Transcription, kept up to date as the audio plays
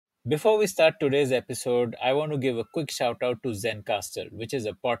Before we start today's episode, I want to give a quick shout out to Zencaster, which is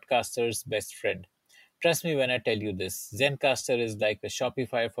a podcaster's best friend. Trust me when I tell you this, Zencaster is like a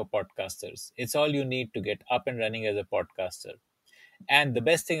Shopify for podcasters. It's all you need to get up and running as a podcaster. And the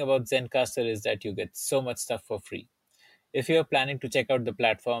best thing about Zencaster is that you get so much stuff for free. If you're planning to check out the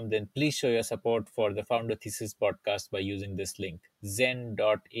platform, then please show your support for the Founder Thesis podcast by using this link,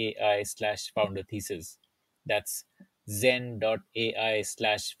 zen.ai/founder thesis. That's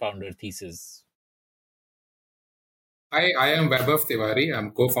zen.ai/founder thesis. Hi, I am Vaibhav Tewari.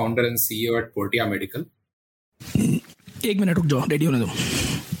 I'm co-founder and CEO at Portea Medical. एक minute रुक जाओ, ready होने दो.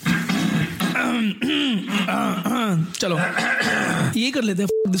 चलो ये कर लेते हैं.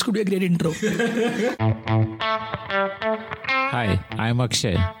 This could be a great intro. Hi, I'm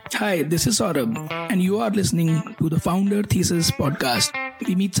Akshay. Hi, this is Saurabh, and you are listening to the Founder Thesis podcast.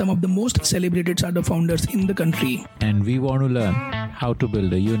 We meet some of the most celebrated startup founders in the country. And we want to learn how to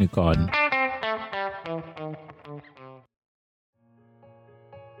build a unicorn.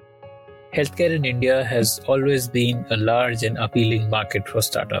 Healthcare in India has always been a large and appealing market for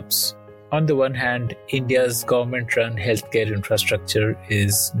startups. On the one hand, India's government-run healthcare infrastructure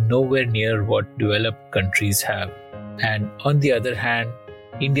is nowhere near what developed countries have. And on the other hand,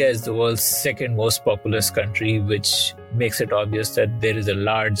 India is the world's second most populous country, which makes it obvious that there is a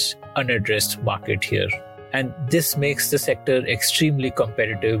large unaddressed market here. And this makes the sector extremely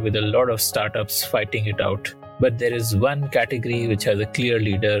competitive with a lot of startups fighting it out. But there is one category which has a clear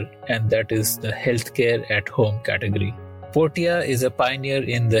leader, and that is the healthcare at home category. Portea is a pioneer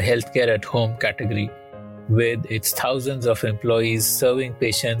in the healthcare at home category, with its thousands of employees serving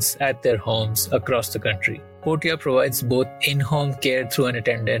patients at their homes across the country. Portea provides both in-home care through an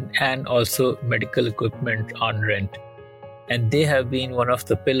attendant and also medical equipment on rent. And they have been one of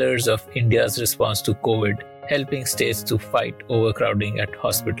the pillars of India's response to COVID, helping states to fight overcrowding at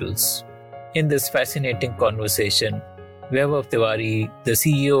hospitals. In this fascinating conversation, Vaibhav Tewari, the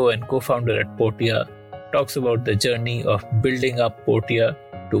CEO and co-founder at Portea, talks about the journey of building up Portea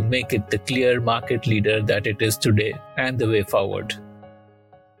to make it the clear market leader that it is today and the way forward.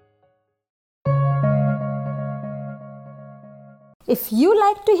 If you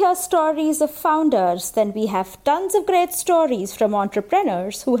like to hear stories of founders, then we have tons of great stories from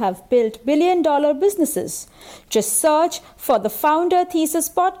entrepreneurs who have built billion-dollar businesses. Just search for the Founder Thesis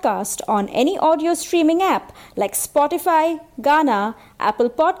podcast on any audio streaming app like Spotify, Gaana, Apple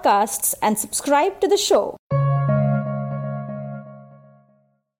Podcasts, and subscribe to the show.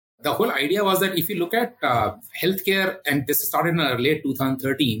 The whole idea was that if you look at healthcare, and this started in late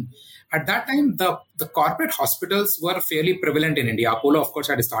 2013, at that time, the corporate hospitals were fairly prevalent in India. Apollo, of course,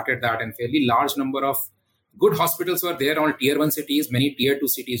 had started that, and fairly large number of good hospitals were there on tier 1 cities, many tier 2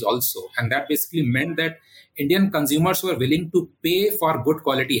 cities also. And that basically meant that Indian consumers were willing to pay for good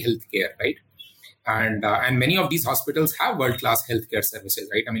quality healthcare, right? And many of these hospitals have world-class healthcare services,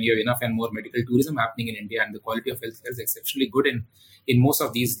 right? I mean, you have enough and more medical tourism happening in India, and the quality of healthcare is exceptionally good in most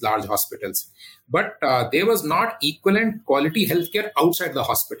of these large hospitals. But there was not equivalent quality healthcare outside the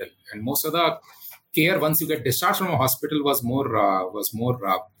hospital, and most of the care once you get discharged from a hospital was more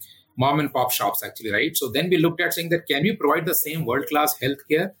mom and pop shops, actually, right? So then we looked at saying that can we provide the same world-class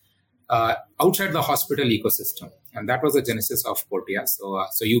healthcare outside the hospital ecosystem? And that was the genesis of Portea.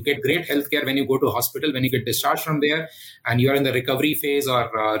 So you get great healthcare when you go to a hospital. When you get discharged from there and you are in the recovery phase or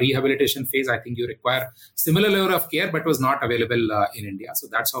rehabilitation phase, I think you require similar level of care, but was not available in India. So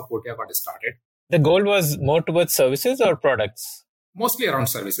that's how Portea got started. The goal was more towards services or products? Mostly around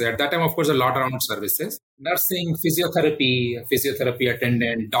services. At that time, of course, a lot around services. Nursing, physiotherapy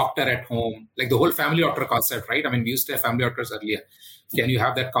attendant, doctor at home, like the whole family doctor concept, right? I mean, we used to have family doctors earlier. Can you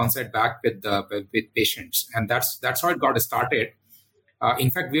have that concept back with patients? And that's how it got started.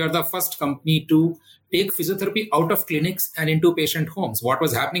 In fact, we are the first company to take physiotherapy out of clinics and into patient homes. What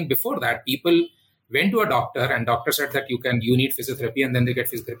was happening before that? People went to a doctor and doctor said that you need physiotherapy, and then they get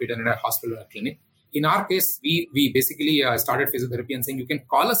physiotherapy done in a hospital or a clinic. In our case, we basically started physiotherapy and saying you can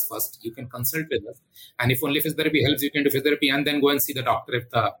call us first, you can consult with us, and if only physiotherapy helps, you can do physiotherapy and then go and see the doctor if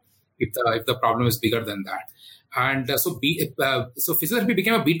the problem is bigger than that. And so physiotherapy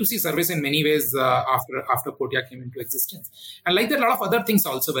became a B2C service in many ways after Portea came into existence. And like that, a lot of other things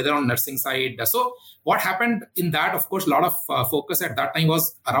also, whether on nursing side. So what happened in that, of course, a lot of focus at that time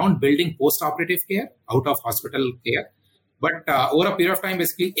was around building post-operative care out of hospital care. But over a period of time,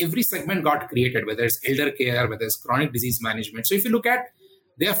 basically every segment got created, whether it's elder care, whether it's chronic disease management. So if you look at,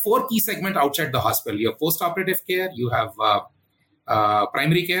 there are 4 key segments outside the hospital. You have post-operative care, you have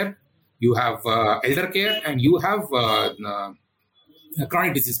primary care, you have elder care, and you have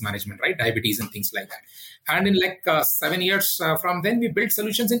chronic disease management, right? Diabetes and things like that. And in 7 years from then, we built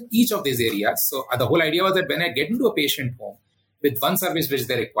solutions in each of these areas. So the whole idea was that when I get into a patient home with one service which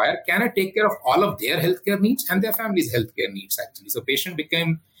they require, can I take care of all of their healthcare needs and their family's healthcare needs, actually? So patient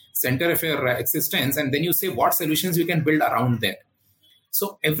became center of your existence. And then you say what solutions you can build around that.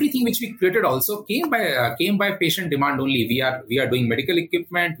 So everything which we created also came by patient demand only. We are doing medical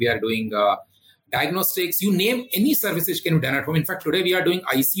equipment, we are doing diagnostics, you name any service which can be done at home. In fact, today we are doing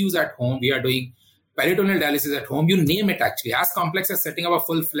ICUs at home, we are doing peritoneal dialysis at home, you name it actually. As complex as setting up a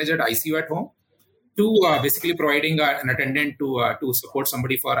full-fledged ICU at home to basically providing an attendant to support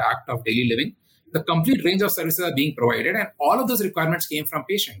somebody for act of daily living. The complete range of services are being provided, and all of those requirements came from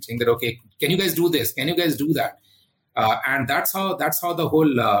patients saying that, okay, can you guys do this? Can you guys do that? And that's how the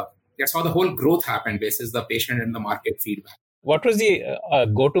whole growth happened, basis the patient and the market feedback. What was the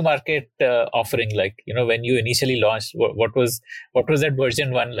go-to-market offering like? When you initially launched, what was that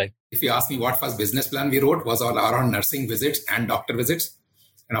version 1 like? If you ask me what first business plan we wrote, was all around nursing visits and doctor visits.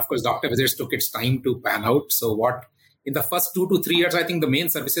 And of course, doctor visits took its time to pan out. So in the first 2 to 3 years, I think the main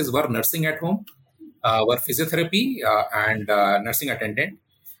services were nursing at home, were physiotherapy and nursing attendant.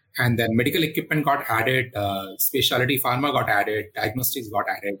 And then medical equipment got added, specialty pharma got added, diagnostics got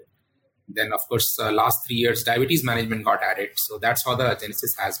added. Then, of course, last 3 years, diabetes management got added. So that's how the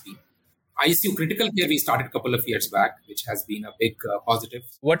genesis has been. ICU critical care we started a couple of years back, which has been a big positive.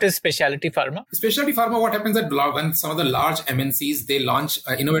 What is specialty pharma? Specialty pharma, what happens that when some of the large MNCs, they launch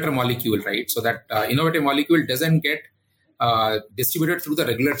an innovator molecule, right? So that innovative molecule doesn't get distributed through the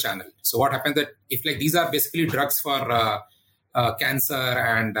regular channel. So what happens that if these are basically drugs for cancer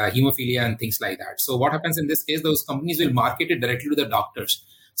and hemophilia and things like that. So what happens in this case, those companies will market it directly to the doctors.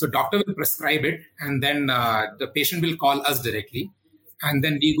 So doctor will prescribe it, and then the patient will call us directly, and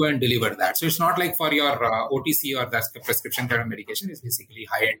then we go and deliver that. So it's not like for your OTC or that's the prescription kind of medication. It's basically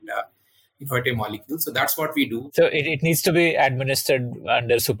high-end innovative molecules. So that's what we do. So it needs to be administered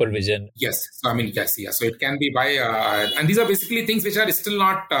under supervision. Yes. So yes. So it can be by, and these are basically things which are still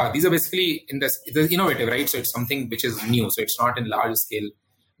not, these are basically the innovative, right? So it's something which is new. So it's not in large scale,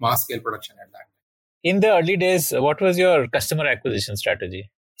 mass scale production at that. In the early days, what was your customer acquisition strategy?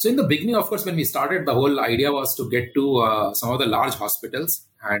 So in the beginning, of course, when we started, the whole idea was to get to some of the large hospitals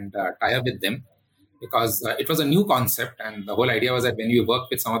and tie up with them, because it was a new concept. And the whole idea was that when you work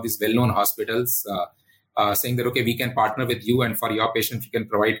with some of these well-known hospitals, saying that, okay, we can partner with you, and for your patients, we can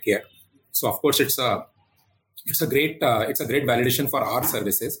provide care. So of course, it's a great validation for our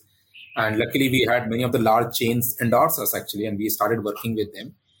services. And luckily, we had many of the large chains endorse us actually, and we started working with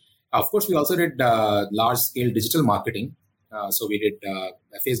them. Of course, we also did large-scale digital marketing. So we did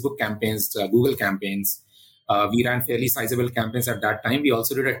Facebook campaigns, Google campaigns. We ran fairly sizable campaigns at that time. We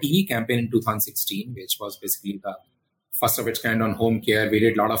also did a TV campaign in 2016, which was basically the first of its kind on home care. We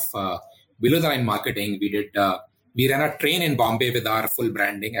did a lot of below-the-line marketing. We ran a train in Bombay with our full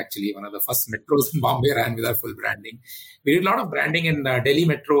branding. Actually, one of the first metros in Bombay ran with our full branding. We did a lot of branding in Delhi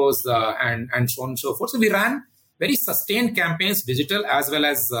metros and so on and so forth. So we ran very sustained campaigns, digital as well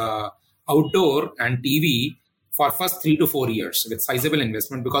as outdoor and TV, for first 3 to 4 years with sizable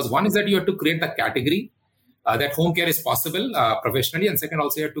investment, because one is that you have to create the category that home care is possible professionally, and second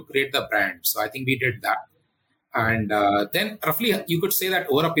also you have to create the brand. So I think we did that. And then roughly you could say that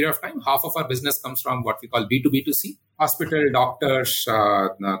over a period of time, half of our business comes from what we call B2B2C, hospital, doctors,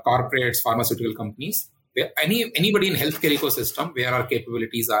 corporates, pharmaceutical companies, where anybody in healthcare ecosystem where our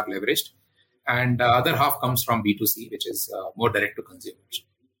capabilities are leveraged. And the other half comes from B2C, which is more direct to consumers.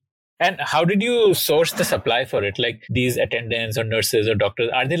 And how did you source the supply for it? Like these attendants or nurses or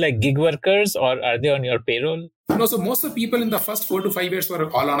doctors, are they like gig workers or are they on your payroll? No, so most of the people in the first 4 to 5 years were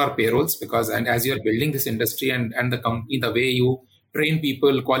all on our payrolls, and as you're building this industry and the company, the way you train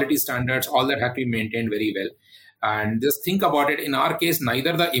people, quality standards, all that have to be maintained very well. And just think about it. In our case,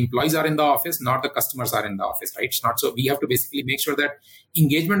 neither the employees are in the office nor the customers are in the office, right? It's not so. We have to basically make sure that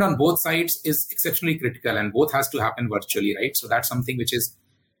engagement on both sides is exceptionally critical, and both has to happen virtually, right? So that's something which is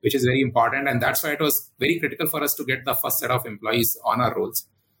very important. And that's why it was very critical for us to get the first set of employees on our roles.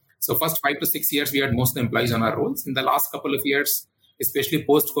 So first 5 to 6 years, we had most of the employees on our roles. In the last couple of years, especially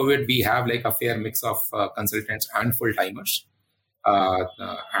post-COVID, we have like a fair mix of consultants and full-timers.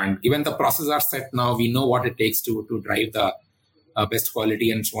 And given the processes are set now, we know what it takes to drive the best quality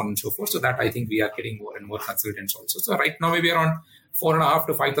and so on and so forth. So that I think we are getting more and more consultants also. So right now, maybe around 4,500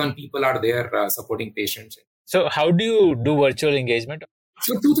 to 5,000 people are there supporting patients. So how do you do virtual engagement?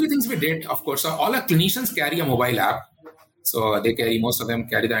 So 2-3 things we did, of course. So all our clinicians carry a mobile app. So most of them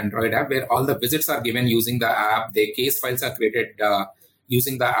carry the Android app where all the visits are given using the app. Their case files are created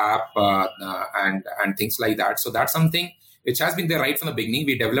using the app and things like that. So that's something which has been there right from the beginning.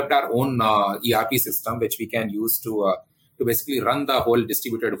 We developed our own ERP system, which we can use to basically run the whole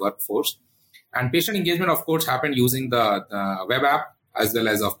distributed workforce. And patient engagement, of course, happened using the web app, as well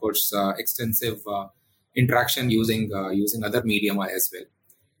as, of course, extensive interaction using other medium as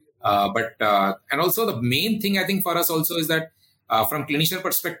well. And also the main thing I think for us also is that from clinician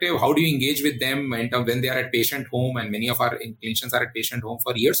perspective, how do you engage with them in terms when they are at patient home, and many of our clinicians are at patient home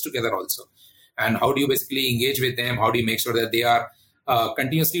for years together also. And how do you basically engage with them? How do you make sure that they are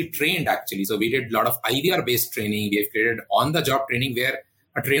continuously trained actually? So we did a lot of IVR based training. We have created on the job training where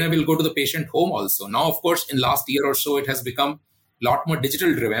a trainer will go to the patient home also. Now, of course, in last year or so, it has become a lot more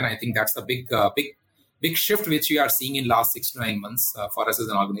digital driven. I think that's the big shift which we are seeing in last 6 to 9 months for us as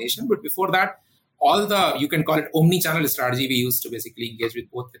an organization. But before that, all the, you can call it omni-channel strategy we used to basically engage with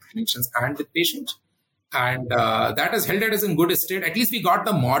both with clinicians and with patients. And that has held us in good state. At least we got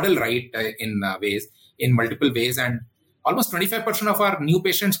the model right in multiple ways. And almost 25% of our new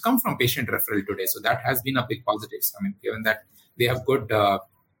patients come from patient referral today. So that has been a big positive. I mean, given that they have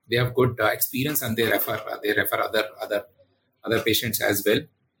good experience and they refer other patients as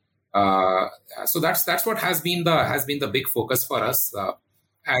well. So that's what has been the big focus for us.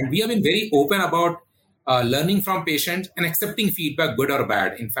 And we have been very open about learning from patients and accepting feedback, good or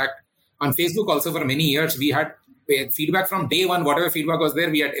bad. In fact, on Facebook also for many years, we had feedback from day one. Whatever feedback was there,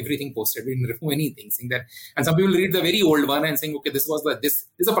 we had everything posted. We didn't remove anything. Saying that, and some people read the very old one and saying, okay, this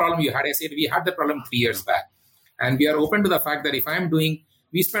is a problem you had. I said, we had the problem 3 years back. And we are open to the fact that if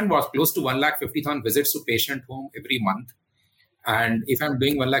we spend close to 150,000 visits to patient home every month. And if I'm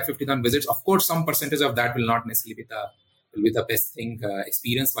doing 150,000 visits, of course, some percentage of that will not necessarily be the best thing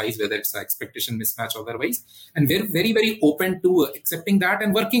experience-wise, whether it's an expectation mismatch or otherwise. And we're very, very open to accepting that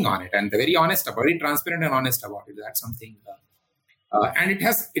and working on it. And very honest about it, transparent and honest about it. That's something. And it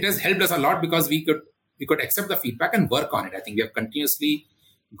has helped us a lot because we could accept the feedback and work on it. I think we have continuously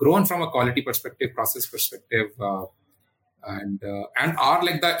grown from a quality perspective, process perspective, and are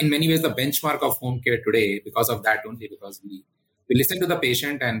in many ways the benchmark of home care today because of that only, because we listen to the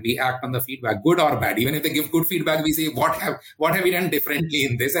patient and we act on the feedback, good or bad. Even if they give good feedback, we say, what have we done differently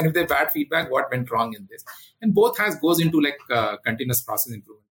in this? And if they have bad feedback, what went wrong in this? And both goes into continuous process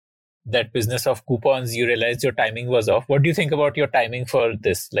improvement. That business of coupons, you realized your timing was off. What do you think about your timing for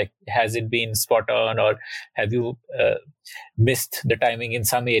this? Has it been spot on, or have you missed the timing in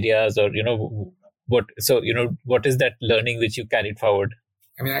some areas, or, what is that learning which you carried forward?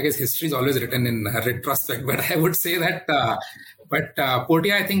 I mean, I guess history is always written in retrospect, but I would say that,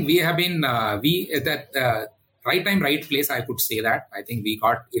 Portea, I think we have been, at that right time, right place, I could say that. I think we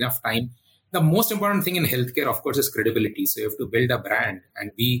got enough time. The most important thing in healthcare, of course, is credibility. So you have to build a brand.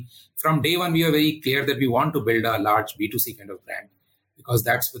 And from day one, we were very clear that we want to build a large B2C kind of brand, because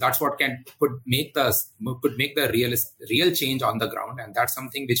that's what could make the real change on the ground. And that's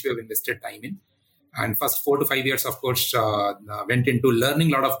something which we have invested time in. And first 4 to 5 years, of course, went into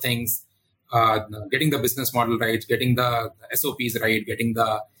learning a lot of things, getting the business model right, getting the SOPs right, getting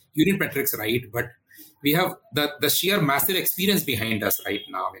the unit metrics right. But we have the sheer massive experience behind us right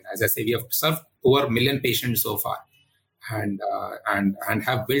now. I mean, as I say, we have served over 1 million patients so far, and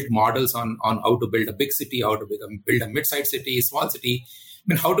have built models on how to build a big city, how to build a mid-sized city, small city. I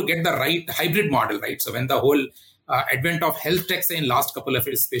mean, how to get the right hybrid model, right? So when the whole advent of health tech, say in last couple of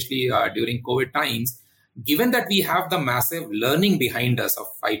years, especially during COVID times, given that we have the massive learning behind us of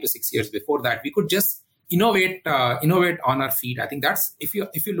 5 to 6 years before that, we could just innovate on our feet. I think that's, if you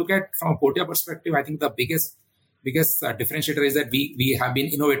look at from a Portea perspective, I think the biggest differentiator is that we have been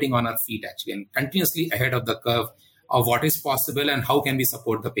innovating on our feet actually, and continuously ahead of the curve of what is possible and how can we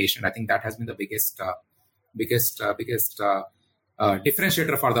support the patient. I think that has been the biggest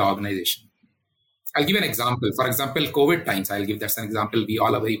differentiator for the organization. I'll give an example. For example, COVID times, that's an example we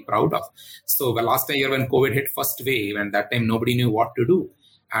all are very proud of. So the last year when COVID hit first wave, and that time nobody knew what to do.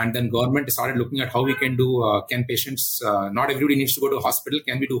 And then government started looking at how we can do, can patients, not everybody needs to go to a hospital,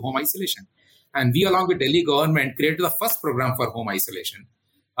 can we do home isolation? And we, along with Delhi government, created the first program for home isolation,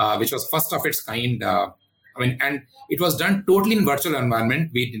 which was first of its kind. And it was done totally in virtual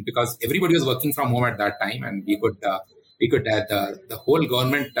environment. Because everybody was working from home at that time, and we could the whole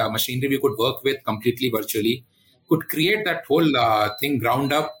government machinery we could work with completely virtually, could create that whole thing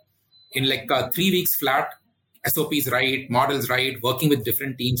ground up in 3 weeks flat, SOPs right, models right, working with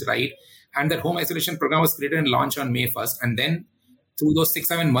different teams right. And that home isolation program was created and launched on May 1st. And then through those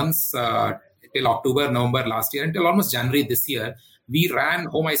 6-7 months, till October, November last year, until almost January this year, we ran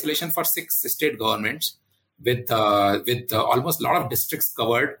home isolation for 6 state governments with almost a lot of districts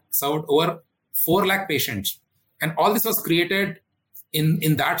covered, served over 4 lakh patients. And all this was created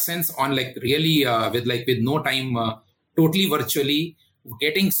in that sense on really with no time totally virtually,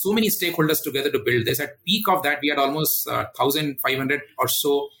 getting so many stakeholders together to build this. At peak of that, we had almost 1,500 or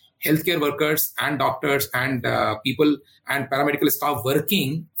so healthcare workers and doctors and people and paramedical staff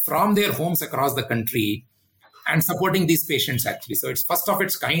working from their homes across the country and supporting these patients actually. So it's first of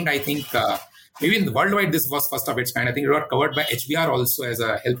its kind, I think. Maybe in the worldwide, this was first of its kind. I think it got covered by HBR also as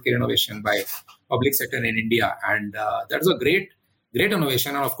a healthcare innovation by public sector in India. And that was a great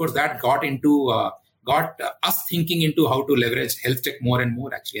innovation. And of course, that got us thinking into how to leverage health tech more and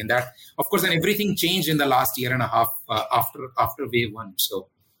more actually. And that, of course, and everything changed in the last year and a half after wave one. So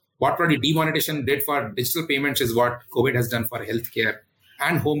what probably demonetization did for digital payments is what COVID has done for healthcare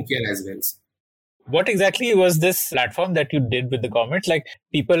and home care as well. What exactly was this platform that you did with the government? Like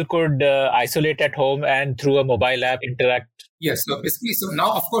people could isolate at home and through a mobile app interact? Yes. So basically, so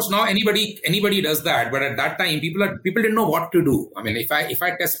now, of course, now anybody does that. But at that time, people didn't know what to do. I mean, if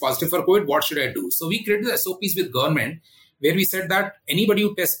I test positive for COVID, what should I do? So we created the SOPs with government where we said that anybody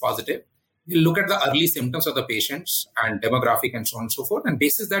who tests positive, we'll look at the early symptoms of the patients and demographic and so on and so forth. And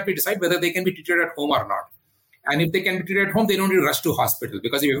basis that we decide whether they can be treated at home or not. And if they can be treated at home, they don't need to rush to hospital,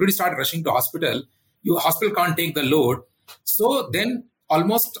 because if everybody starts rushing to hospital, hospital can't take the load. So then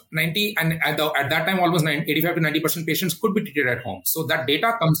almost 90, and at that time, almost 85 to 90% patients could be treated at home. So that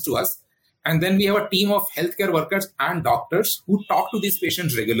data comes to us. And then we have a team of healthcare workers and doctors who talk to these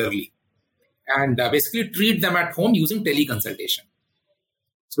patients regularly and basically treat them at home using teleconsultation.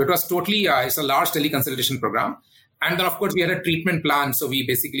 So it was totally, it's a large teleconsultation program. And then, of course, we had a treatment plan. So we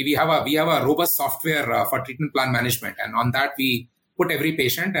have a robust software for treatment plan management. And on that, we put every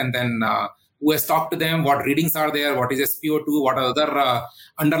patient and then who has talked to them, what readings are there, what is SpO2, what are other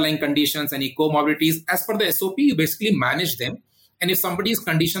underlying conditions, any comorbidities. As per the SOP, you basically manage them. And if somebody's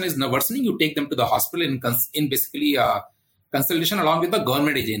condition is worsening, you take them to the hospital in basically consultation along with the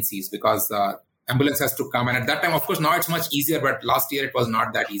government agencies, because ambulance has to come. And at that time, of course, now it's much easier, but last year it was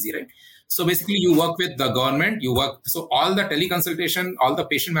not that easy, right? So basically, you work with the government, so all the teleconsultation, all the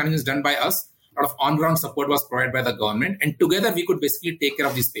patient management is done by us. A lot of on-ground support was provided by the government. And together, we could basically take care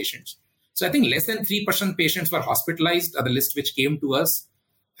of these patients. So I think less than 3% patients were hospitalized at the list which came to us.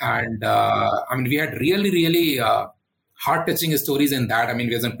 And we had really, really heart-touching stories in that. I mean,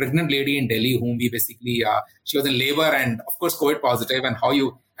 there was a pregnant lady in Delhi whom we basically, she was in labor and of course, COVID positive, and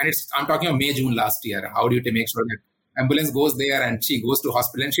I'm talking of May, June last year. How do you make sure that ambulance goes there and she goes to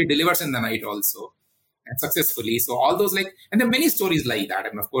hospital and she delivers in the night also and successfully. So all those and there are many stories like that.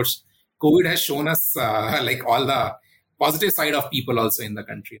 And of course, COVID has shown us all the positive side of people also in the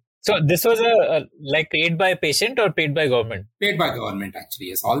country. So this was paid by patient or paid by government? Paid by government, actually.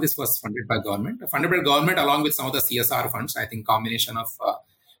 Yes, all this was funded by government along with some of the CSR funds. I think combination of,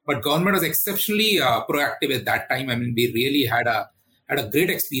 but government was exceptionally proactive at that time. I mean, we really had a great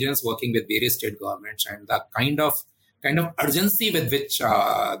experience working with various state governments, and the kind of urgency with which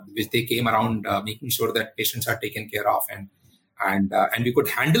they came around making sure that patients are taken care of and we could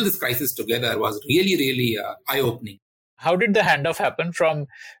handle this crisis together was really, really eye-opening. How did the handoff happen from,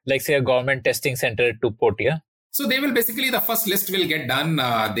 say, a government testing center to Portea? So they will basically, the first list will get done.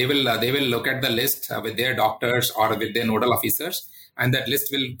 They will look at the list with their doctors or with their nodal officers, and that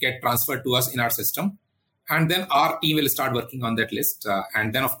list will get transferred to us in our system. And then our team will start working on that list.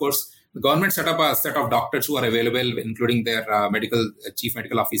 And then, of course, the government set up a set of doctors who are available, including their chief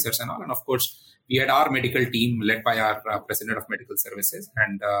medical officers and all. And of course, we had our medical team led by our president of medical services,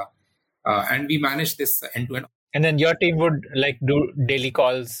 and we managed this end to end. And then your team would do daily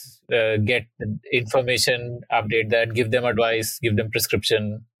calls, get information, update that, give them advice, give them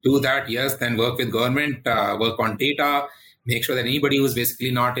prescription. Do that, yes. Then work with government, work on data, make sure that anybody who's basically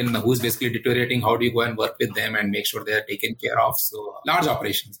who's basically deteriorating, how do you go and work with them and make sure they're taken care of? So large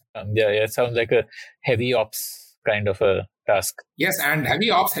operations. Yeah, it sounds like a heavy ops kind of a task. Yes, and heavy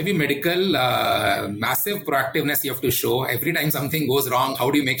ops, heavy medical, massive proactiveness you have to show. Every time something goes wrong,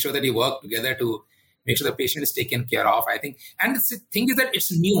 how do you make sure that you work together to make sure the patient is taken care of, I think. And the thing is that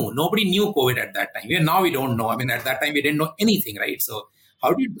it's new. Nobody knew COVID at that time. Now we don't know. I mean, at that time, we didn't know anything, right? So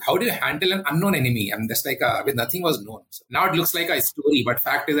how do you handle an unknown enemy? I mean, that's when nothing was known. So now it looks like a story, but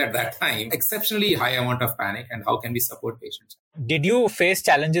fact is at that time, exceptionally high amount of panic, and how can we support patients? Did you face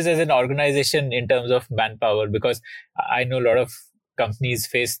challenges as an organization in terms of manpower? Because I know a lot of companies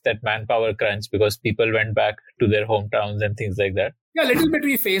face that manpower crunch because people went back to their hometowns and things like that. Yeah, a little bit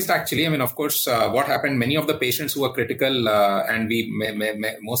we faced actually. I mean, of course, what happened, many of the patients who were critical and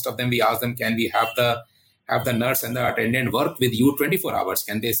most of them, we asked them, can we have have the nurse and the attendant work with you 24 hours?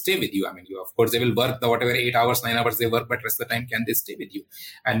 Can they stay with you? I mean, of course, they will work the whatever 8 hours, 9 hours they work, but rest of the time, can they stay with you?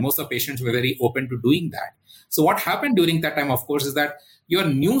 And most of the patients were very open to doing that. So what happened during that time, of course, is that your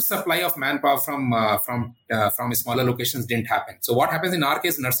new supply of manpower from smaller locations didn't happen. So what happens in our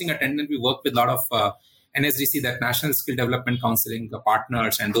case, nursing attendant, we work with a lot of NSDC, that National Skill Development Counseling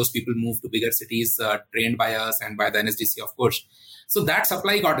partners, and those people move to bigger cities, trained by us and by the NSDC, of course. So that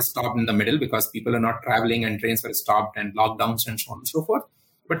supply got stopped in the middle because people are not traveling and trains were stopped and lockdowns and so on and so forth.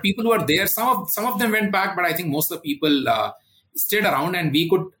 But people who are there, some of them went back, but I think most of the people stayed around, and we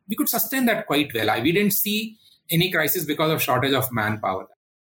could sustain that quite well. We didn't see any crisis because of shortage of manpower.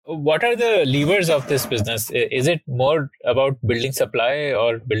 What are the levers of this business? Is it more about building supply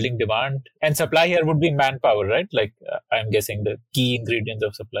or building demand? And supply here would be manpower, right? Like I'm guessing the key ingredients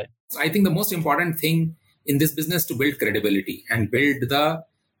of supply. I think the most important thing in this business to build credibility and build the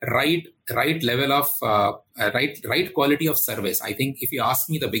right level of right quality of service. I think if you ask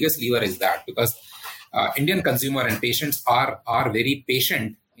me, the biggest lever is that, because Indian consumer and patients are very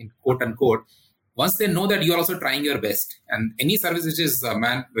patient, in quote unquote, once they know that you are also trying your best. And any service which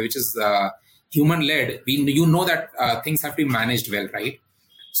is human led, you know that things have to be managed well, right?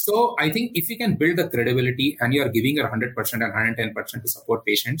 So I think if you can build the credibility and you are giving your 100% and 110% to support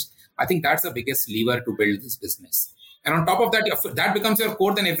patients, I think that's the biggest lever to build this business. And on top of that, if that becomes your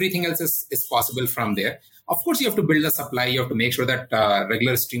core, then everything else is possible from there. Of course, you have to build the supply. You have to make sure that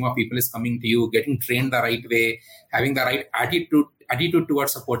regular stream of people is coming to you, getting trained the right way, having the right attitude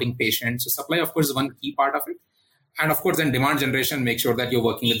towards supporting patients. So supply, of course, is one key part of it. And of course, then demand generation, make sure that you're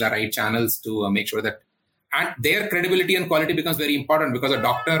working with the right channels to make sure that, and their credibility and quality becomes very important, because a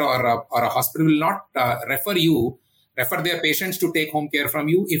doctor or a hospital will not refer their patients to take home care from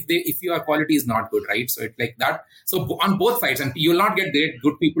you if your quality is not good, right? So it's like that. So on both sides, and you'll not get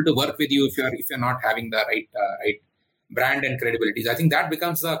good people to work with you if you're not having the right brand and credibility. I think that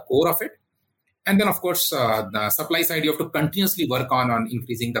becomes the core of it. And then, of course, the supply side, you have to continuously work on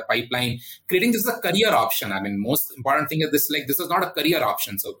increasing the pipeline, creating this as a career option. I mean, most important thing is this is not a career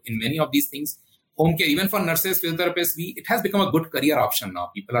option. So in many of these things, home care, even for nurses, physiotherapists, it has become a good career option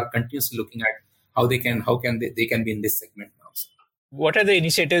now. People are continuously looking at how they can be in this segment now. So, what are the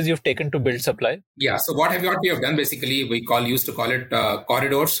initiatives you've taken to build supply? Yeah, so what we have done, basically, we used to call it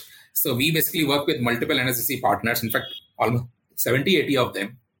corridors. So we basically work with multiple NSDC partners, in fact, almost 70, 80 of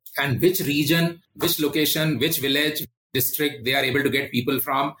them. And which region, which location, which village, district they are able to get people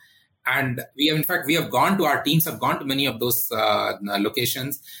from. And our teams have gone to many of those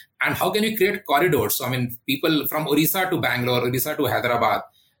locations. And how can we create corridors? So, I mean, people from Orissa to Bangalore, Orissa to Hyderabad,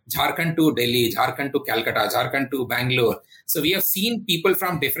 Jharkhand to Delhi, Jharkhand to Calcutta, Jharkhand to Bangalore. So we have seen people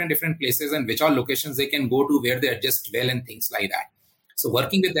from different places and which all locations they can go to where they adjust well and things like that. So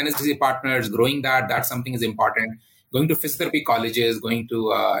working with NSDC partners, growing that's something is important. Going to physiotherapy colleges, going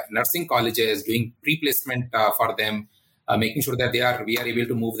to nursing colleges, doing pre-placement for them, making sure that we are able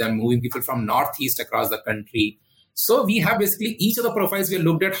to moving people from northeast across the country. So we have basically each of the profiles we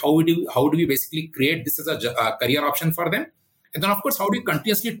looked at, how do we basically create this as a career option for them. And then, of course, how do you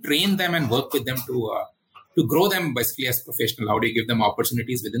continuously train them and work with them to grow them basically as professional? How do you give them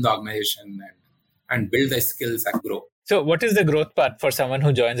opportunities within the organization and build their skills and grow? So what is the growth path for someone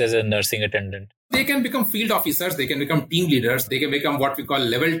who joins as a nursing attendant? They can become field officers. They can become team leaders. They can become what we call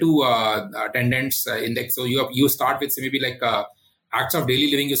level 2 attendants index. So you start with maybe like acts of daily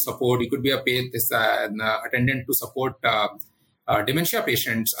living you support. You could be an attendant to support dementia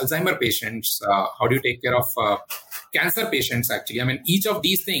patients, Alzheimer patients. How do you take care of cancer patients, actually? I mean, each of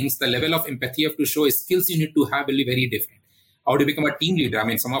these things, the level of empathy you have to show, skills you need to have will be very different. How do you become a team leader? I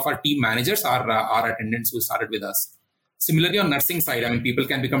mean, some of our team managers are attendants who started with us. Similarly, on nursing side, I mean, people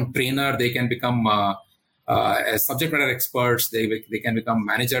can become trainer, they can become subject matter experts, they can become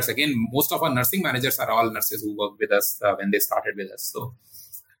managers. Again, most of our nursing managers are all nurses who worked with us when they started with us. So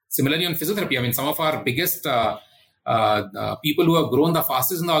similarly, on physiotherapy, I mean, some of our biggest people who have grown the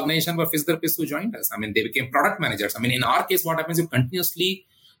fastest in the organization were physiotherapists who joined us. I mean, they became product managers. I mean, in our case, what happens, you continuously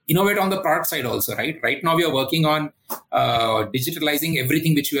innovate on the product side also, right? Right now, we are working on digitalizing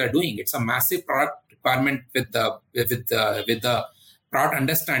everything which we are doing. It's a massive product requirement with the product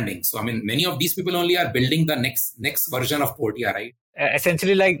understanding. So, I mean, many of these people only are building the next version of Portea, right?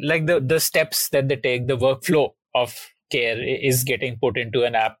 Essentially, like the steps that they take, the workflow of care is getting put into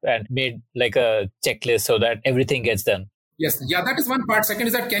an app and made like a checklist so that everything gets done. Yes. Yeah, that is one part. Second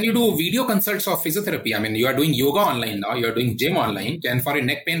is that can you do video consults of physiotherapy? I mean, you are doing yoga online now. You are doing gym online. Can for a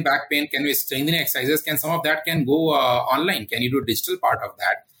neck pain, back pain, can we strengthening exercises? Can some of that can go online? Can you do digital part of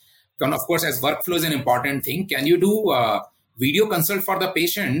that? Of course, as workflow is an important thing. Can you do video consult for the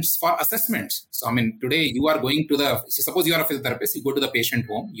patients for assessments. So, I mean, today you are going to suppose you are a physiotherapist, you go to the patient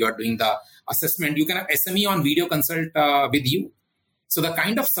home, you are doing the assessment, you can have SME on video consult with you. So the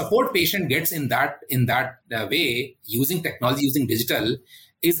kind of support patient gets in that way, using technology, using digital,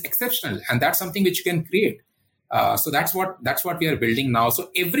 is exceptional, and that's something which you can create. So that's what we are building now. So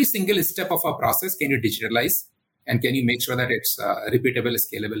every single step of our process, can you digitalize, and can you make sure that it's repeatable,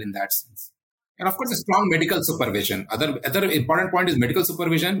 scalable in that sense? And of course, a strong medical supervision. Other important point is medical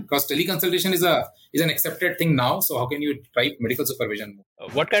supervision, because teleconsultation is an accepted thing now. So how can you drive medical supervision?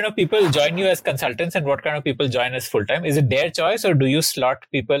 What kind of people join you as consultants, and what kind of people join as full-time? Is it their choice, or do you slot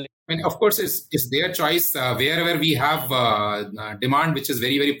people? I mean, of course, it's their choice. Wherever we have demand, which is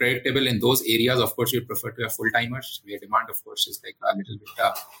very, very predictable in those areas, of course, we prefer to have full-timers. Where demand, of course, is like a little bit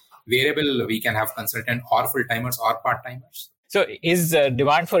variable, we can have consultant or full-timers or part-timers. So is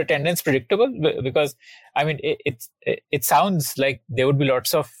demand for attendance predictable? Because, I mean, it sounds like there would be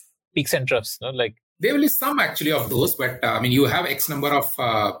lots of peaks and troughs, no? Like, there will be some actually of those, but I mean, you have X number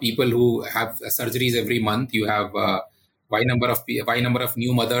of people who have surgeries every month. You have Y number of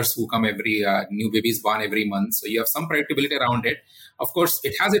new mothers who come new babies born every month. So you have some predictability around it. Of course,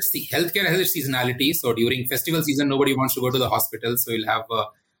 healthcare has its seasonality. So during festival season, nobody wants to go to the hospital. So you'll have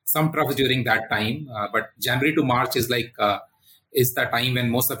some troughs during that time. But January to March is is the time when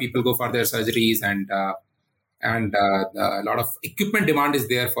most of the people go for their surgeries, and a lot of equipment demand is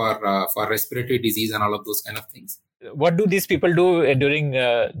there for respiratory disease and all of those kind of things. What do these people do during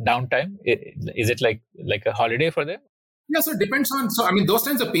downtime? Is it like a holiday for them? Yeah, so it depends on. So I mean, those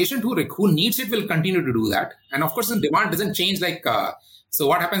times the patient who needs it will continue to do that, and of course, the demand doesn't change. So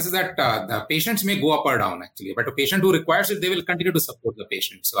what happens is that the patients may go up or down actually, but a patient who requires it, they will continue to support the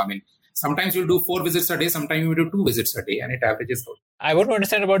patient. So I mean, sometimes you'll do 4 visits a day, sometimes you do 2 visits a day, and it averages out. I want to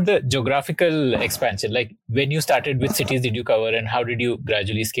understand about the geographical expansion. Like, when you started, which cities did you cover, and how did you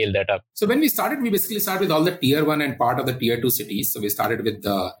gradually scale that up? So when we started, we basically started with all the tier 1 and part of the tier 2 cities. So we started with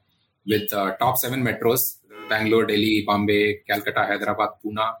the top 7 metros: Bangalore, Delhi, Bombay, Calcutta, Hyderabad,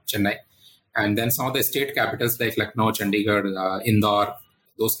 Pune, Chennai. And then some of the state capitals like Lucknow, Chandigarh, Indore,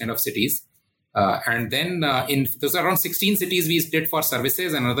 those kind of cities. And then those are around 16 cities we did for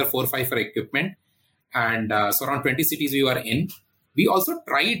services, and another 4 or 5 for equipment. And so around 20 cities we were in. We also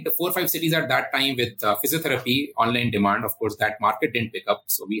tried 4 or 5 cities at that time with physiotherapy online demand. Of course, that market didn't pick up.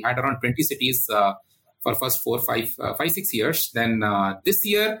 So we had around 20 cities for first 6 years. Then this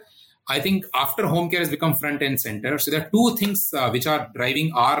year, I think after home care has become front and center. So there are 2 things which are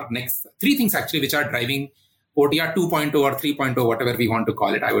driving our next, 3 things actually, which are driving Portea 2.0 or 3.0, whatever we want to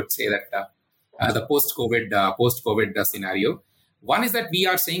call it. I would say that the post-COVID scenario. One is that we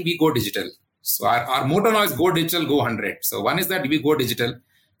are saying we go digital. So our motto now is go digital, go 100. So one is that we go digital.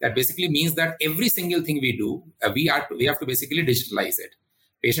 That basically means that every single thing we do, we have to basically digitalize it.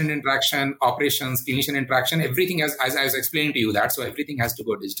 Patient interaction, operations, clinician interaction, everything as I was explaining to you that. So everything has to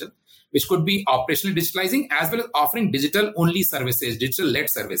go digital, which could be operationally digitalizing as well as offering digital-only services,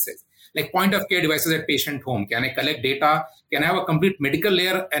 digital-led services, like point-of-care devices at patient home. Can I collect data? Can I have a complete medical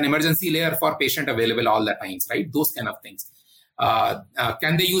layer and emergency layer for patient available all the times, right? Those kind of things.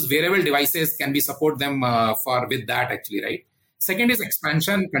 Can they use wearable devices? Can we support them with that actually, right? Second is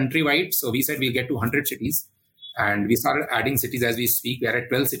expansion countrywide. So we said we'll get to 100 cities. And we started adding cities as we speak. We are at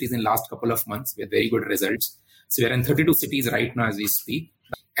 12 cities in last couple of months with very good results. So we are in 32 cities right now as we speak.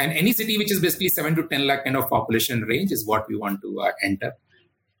 And any city which is basically 7 to 10 lakh kind of population range is what we want to enter.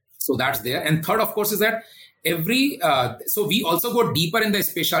 So that's there. And third, of course, is that so we also go deeper in the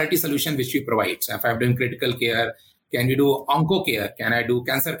specialty solution which we provide. So if I'm doing critical care, can we do onco care? Can I do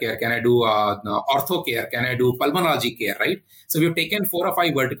cancer care? Can I do ortho care? Can I do pulmonology care, right? So we've taken 4 or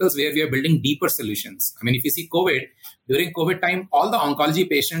 5 verticals where we are building deeper solutions. I mean, if you see during COVID time, all the oncology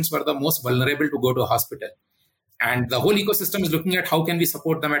patients were the most vulnerable to go to a hospital. And the whole ecosystem is looking at how can we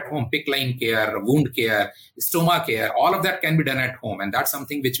support them at home, PICC line care, wound care, stoma care, all of that can be done at home. And that's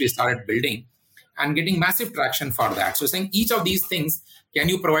something which we started building and getting massive traction for that. So saying each of these things, can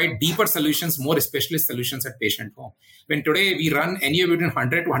you provide deeper solutions, more specialist solutions at patient home? When today we run anywhere between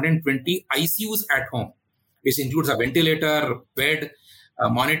 100 to 120 ICUs at home, which includes a ventilator, bed,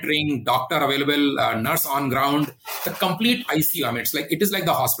 monitoring, doctor available, nurse on ground, the complete ICU. I mean, it is like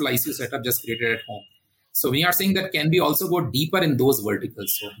the hospital ICU setup just created at home. So we are saying that can we also go deeper in those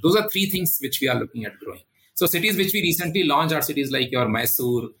verticals? So those are 3 things which we are looking at growing. So cities which we recently launched are cities like your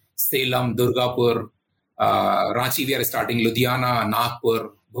Mysore, Salem, Durgapur, Ranchi, we are starting, Ludhiana, Nagpur,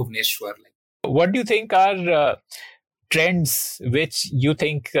 Bhubaneswar. What do you think are trends which you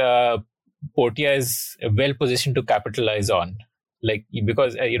think Portea is well positioned to capitalize on? Like,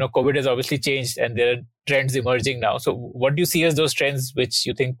 because COVID has obviously changed and there are trends emerging now. So what do you see as those trends which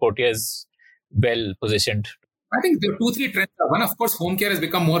you think Portea is well positioned? I think there are two, three trends. One, of course, home care has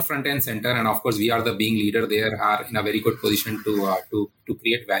become more front and center, and of course, we are the being leader there, are in a very good position to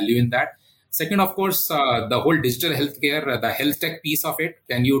create value in that. Second, of course, the whole digital healthcare, the health tech piece of it.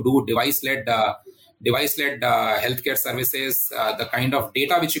 Can you do device led healthcare services? The kind of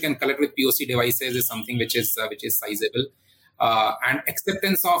data which you can collect with POC devices is something which is sizable. And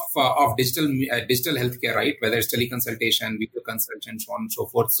acceptance of digital healthcare, right? Whether it's teleconsultation, video consultation, so on and so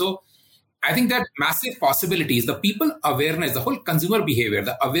forth. So I think that massive possibilities, the people awareness, the whole consumer behavior,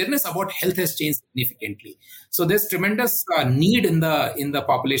 the awareness about health has changed significantly. So there's tremendous need in the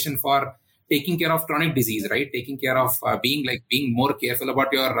population for taking care of chronic disease, right? Taking care of being more careful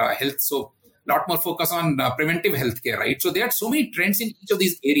about your health. So a lot more focus on preventive healthcare, right? So there are so many trends in each of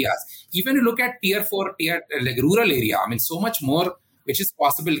these areas. Even you look at tier 4, tier like rural area, I mean, so much more which is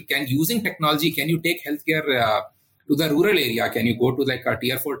possible. Using technology, can you take healthcare to the rural area? Can you go to like a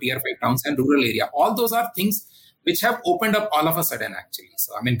tier 4, tier 5 towns and rural area? All those are things which have opened up all of a sudden, actually.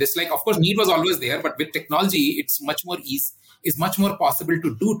 So, I mean, this, like, of course, need was always there, but with technology, it's much more is much more possible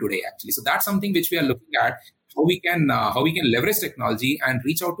to do today, actually. So that's something which we are looking at, how we can leverage technology and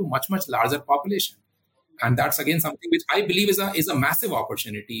reach out to much larger population. And that's again something which I believe is a massive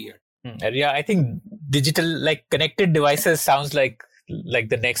opportunity. Yeah, I think digital, like connected devices, sounds like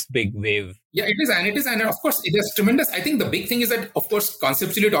the next big wave. Yeah, it is, and of course, it is tremendous. I think the big thing is that, of course,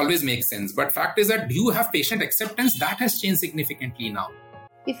 conceptually it always makes sense, but fact is that, do you have patient acceptance? That has changed significantly now.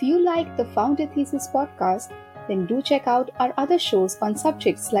 If you like the Founder Thesis podcast, then do check out our other shows on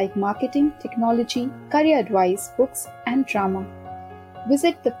subjects like marketing, technology, career advice, books, and drama.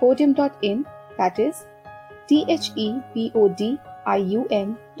 Visit thepodium.in, that is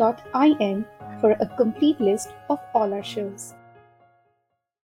thepodium.in, for a complete list of all our shows.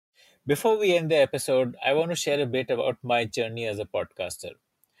 Before we end the episode, I want to share a bit about my journey as a podcaster.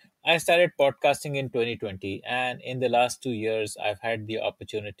 I started podcasting in 2020, and in the last 2 years, I've had the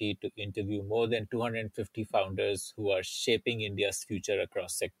opportunity to interview more than 250 founders who are shaping India's future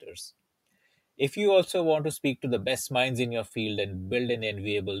across sectors. If you also want to speak to the best minds in your field and build an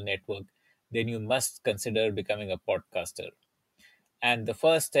enviable network, then you must consider becoming a podcaster. And the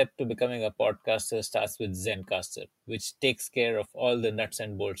first step to becoming a podcaster starts with Zencaster, which takes care of all the nuts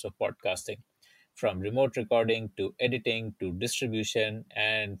and bolts of podcasting, from remote recording to editing to distribution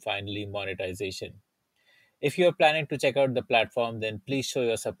and finally monetization. If you are planning to check out the platform, then please show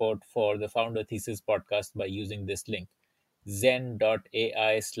your support for the Founder Thesis podcast by using this link,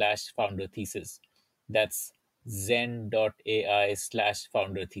 zen.ai/founder thesis. That's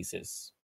zen.ai/founder thesis.